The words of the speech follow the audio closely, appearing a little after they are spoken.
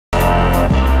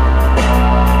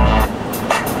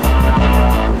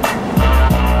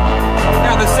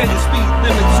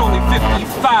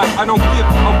55. I don't give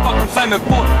a fucking Simon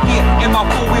Ford here in my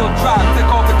four-wheel drive.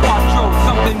 Take off the quattro,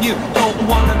 something you don't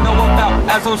wanna know about.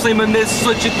 As I'm slamming this,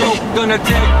 slit your throat, gonna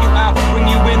take you out. Bring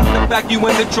you in the back, you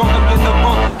in the trunk, I'm in the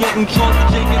front. Getting drunk,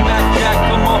 shaking that jack,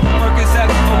 come on. Percocet,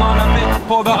 full on a mint,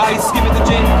 pour the ice, give me the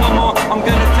gin, come on. I'm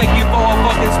gonna take you for a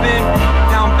fucking spin.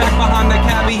 Now I'm back behind the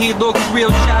cabbie, he looks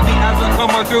real shabby as I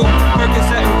come on through.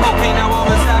 Percocet and cocaine, now all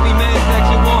the savvy men that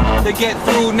you want to get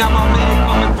through. Now my man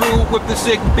coming through with the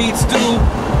sick beats too.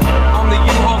 I'm the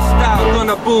U-Haul style,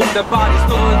 gonna boom, the body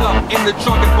stood up in the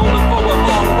trunk and rolling for a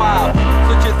long while.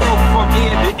 Slit your throat from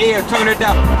ear to ear, turn it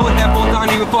out, put headphones on,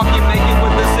 you fucking make it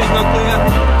with the signal clear.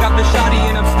 Got the shotty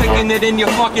and I'm sticking it in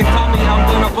your fucking tummy. I'm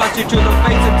gonna blast you to the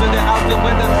face and to the out the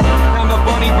window. Down the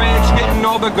bunny ranch, getting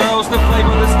all the girls to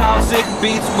flavor the style, sick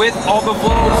beats with all the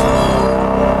flows.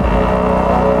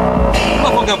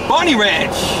 Motherfucking bunny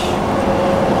ranch.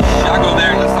 I go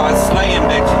there and just start slaying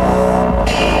bitches.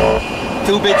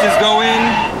 2 bitches go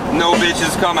in, no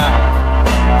bitches come out.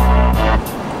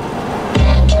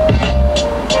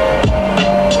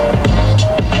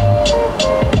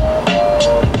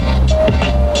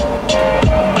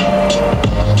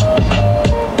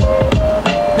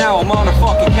 Now I'm on a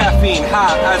fucking caffeine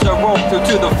high as I roll through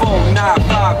to the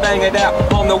 495, bang it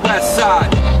out on the west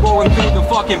side. Rolling through the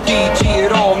fucking PG,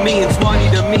 it all means money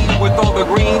to me with all the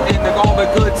green and all the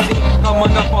good steam.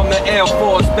 Coming up on the Air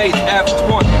Force Base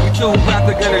F-22,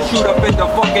 rather gonna shoot up in the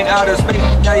fucking outer space.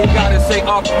 Now you gotta say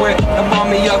up with the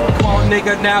mommy up, come on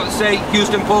nigga now say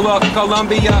Houston pull up,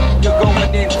 Columbia. You're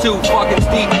going in too fucking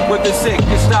steep with the sick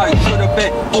style. You should have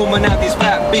been booming out these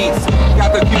fat beats.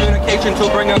 Got the communication to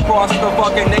bring across the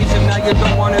fucking nation. Now you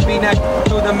don't wanna be next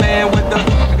to the man with the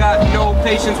I got no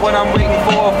patience when I'm waiting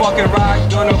for a fucking ride.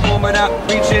 Gonna boom it out,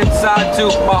 reach inside to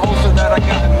my holster that I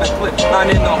got in the clip, not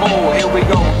in the hole. Here we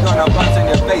go, gonna bust in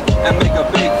your face and make a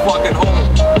big fucking hole.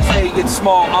 Say it's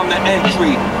small on the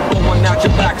entry, going out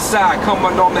your backside,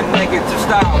 coming on the negative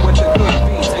style with the good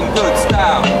beats and good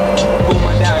style.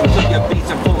 Booming down to your beats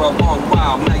and for a long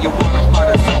while. Now you wanna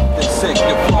find something sick,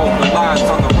 you flow the lines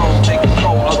on the road, take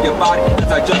control of your body as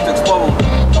I just explode.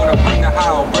 Gonna bring the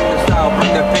howl, bring the style,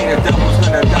 bring the pain. The devil's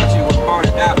gonna dodge you and burn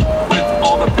it out with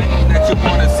all the pain that you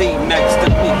wanna see next to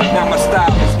me. Now my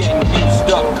style is getting used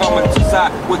up, coming to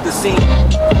side with the scene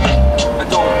I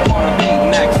don't wanna be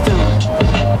next to.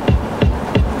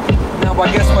 Now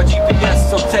I guess my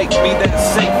GPS will take me there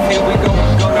safe. Here we go,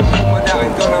 gonna boom it out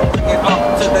and gonna bring it up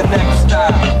to the next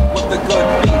style with the good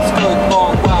beats, good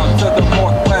long while to the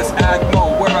Northwest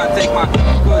Admo where I take my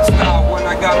good style when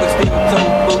I got the steel toe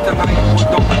blue tonight. We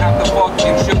don't have to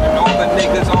fucking shooting all the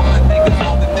niggas, all the niggas,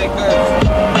 all the niggas.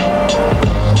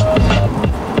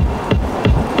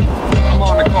 I'm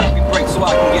on a coffee break so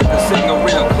I can get the signal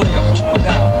real clear. Boom it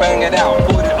out, bang it out,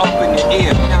 put it up in your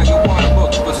ear. Now you wanna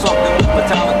look for something with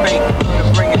metallic paint.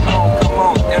 Gonna bring it home, come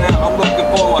on. And now I'm looking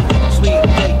for a sweet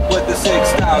date with the sick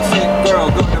style, sick girl.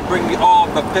 Gonna bring me all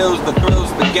the pills, the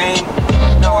thrills, the game.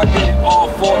 Now I did it all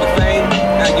for the fame.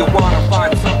 Now you wanna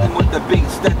find something with the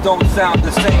beats that don't sound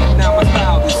the same. Now my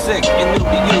style is sick and new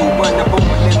to you. When the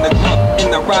booming in the club, in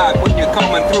the ride when you're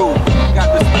coming through. Got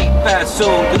the speed fast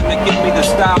soon, gonna give me the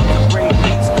style to bring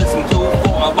beats, listen to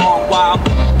for a long while.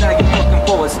 Now you're looking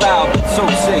for a style that's so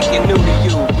sick and new to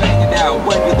you. Bang it out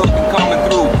when you're looking coming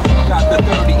through. Got the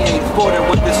 38 footer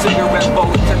with the cigarette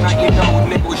bullet. Tonight you know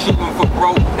nigga was shooting for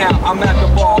broke. Now I'm at the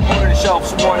bar, ordering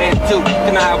shelves 1 and 2.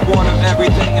 Can I have one of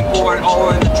everything and pour it all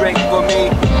in the drink for me?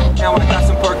 Now I got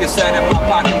some Percocet in my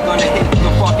pocket. I'm gonna hit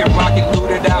the fucking rocket,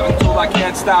 loot it out until I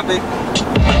can't stop it.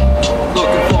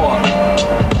 Looking for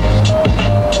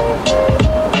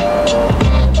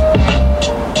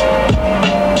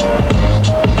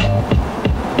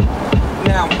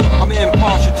now I'm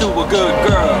impartial to a good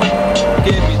girl.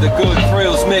 Give me the good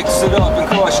thrills, mix it up and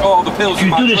crush all the pills in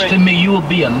my drink. If you do this to me, you will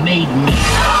be a made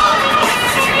man.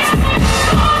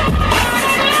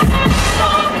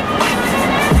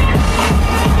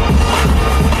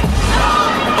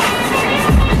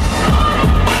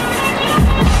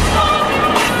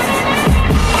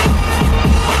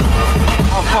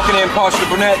 Impartial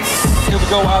brunettes, here we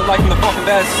go, out liking the fucking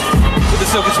best. With the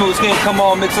silky smooth skin, come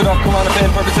on, mix it up, come on a pen,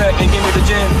 Percocet, and give me the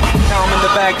gin. Now I'm in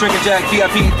the bag, drinking Jack,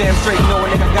 VIP, damn straight, know a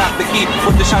nigga got the key.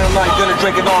 With the shining light, gonna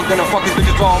drink it on, gonna fuck these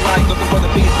bitches all night. Looking for the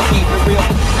beats to keep it real.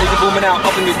 Nigga booming out,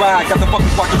 up in your ride, got the fucking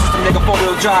quattro system, nigga,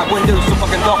 4-wheel drive. Windows so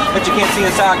fucking dark that you can't see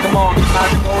inside, come on, give me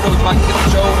magic photos, if I can get the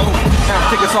show, no. Now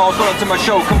tickets all sold up to my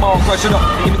show, come on, crush it up,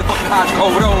 and give me the fucking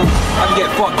hydrocodo. I can get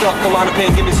fucked up, pull out a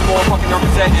pen, give me some more fucking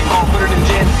Percocet, and come on, put it in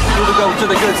gin. Here we go to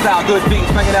the good style, good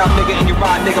beats, bang it out, nigga, in your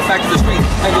ride, nigga, back to the street.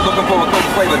 And you're looking for a good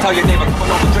flavor, tell your neighbor, come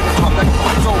on over, drink it, so I'm back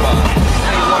to sober.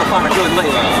 Now you wanna find a good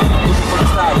labor. Looking for the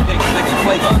style of things, making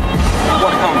flavor. You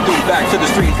wanna come through back to the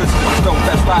streets, listen to the stone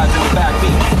best rides in the back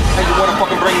beat. And you wanna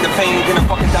fucking bring the pain, gonna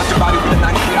fucking douse your body with a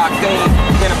 93 octane.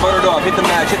 Gonna burn it up, hit the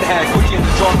match, hit the hash, put you in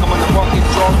the trunk, come on the front, get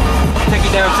drunk. Take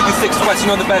you down 66 West, you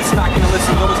know the best, not gonna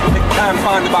listen, no one's gonna take the time to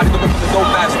find the body looking for the dope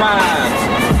ass rhymes.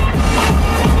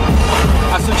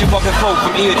 I switch your fucking flow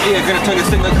from ear to ear, gonna turn the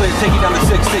signal clear, take you down to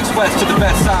 66 West to the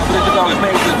best side, where the dog is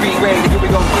made with B-grade. Here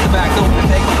we go, to the back door, and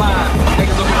take the line.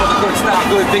 Nigga looking for the good style,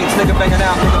 good beats, nigga banging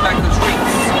out, nigga back to the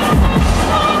streets.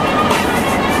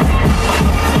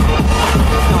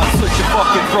 Switch your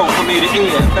fucking throat from ear to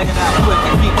ear, banging out quick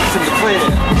and keep us in the clear.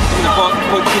 In the funk,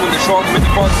 put you in the trunk, with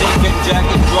the front seat, getting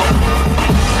jacked, getting drunk.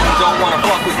 You don't wanna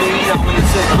fuck with me, I'm in the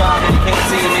sick ride and you can't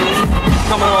see me.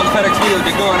 Coming on the FedEx field,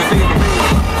 you're gonna feel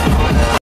me.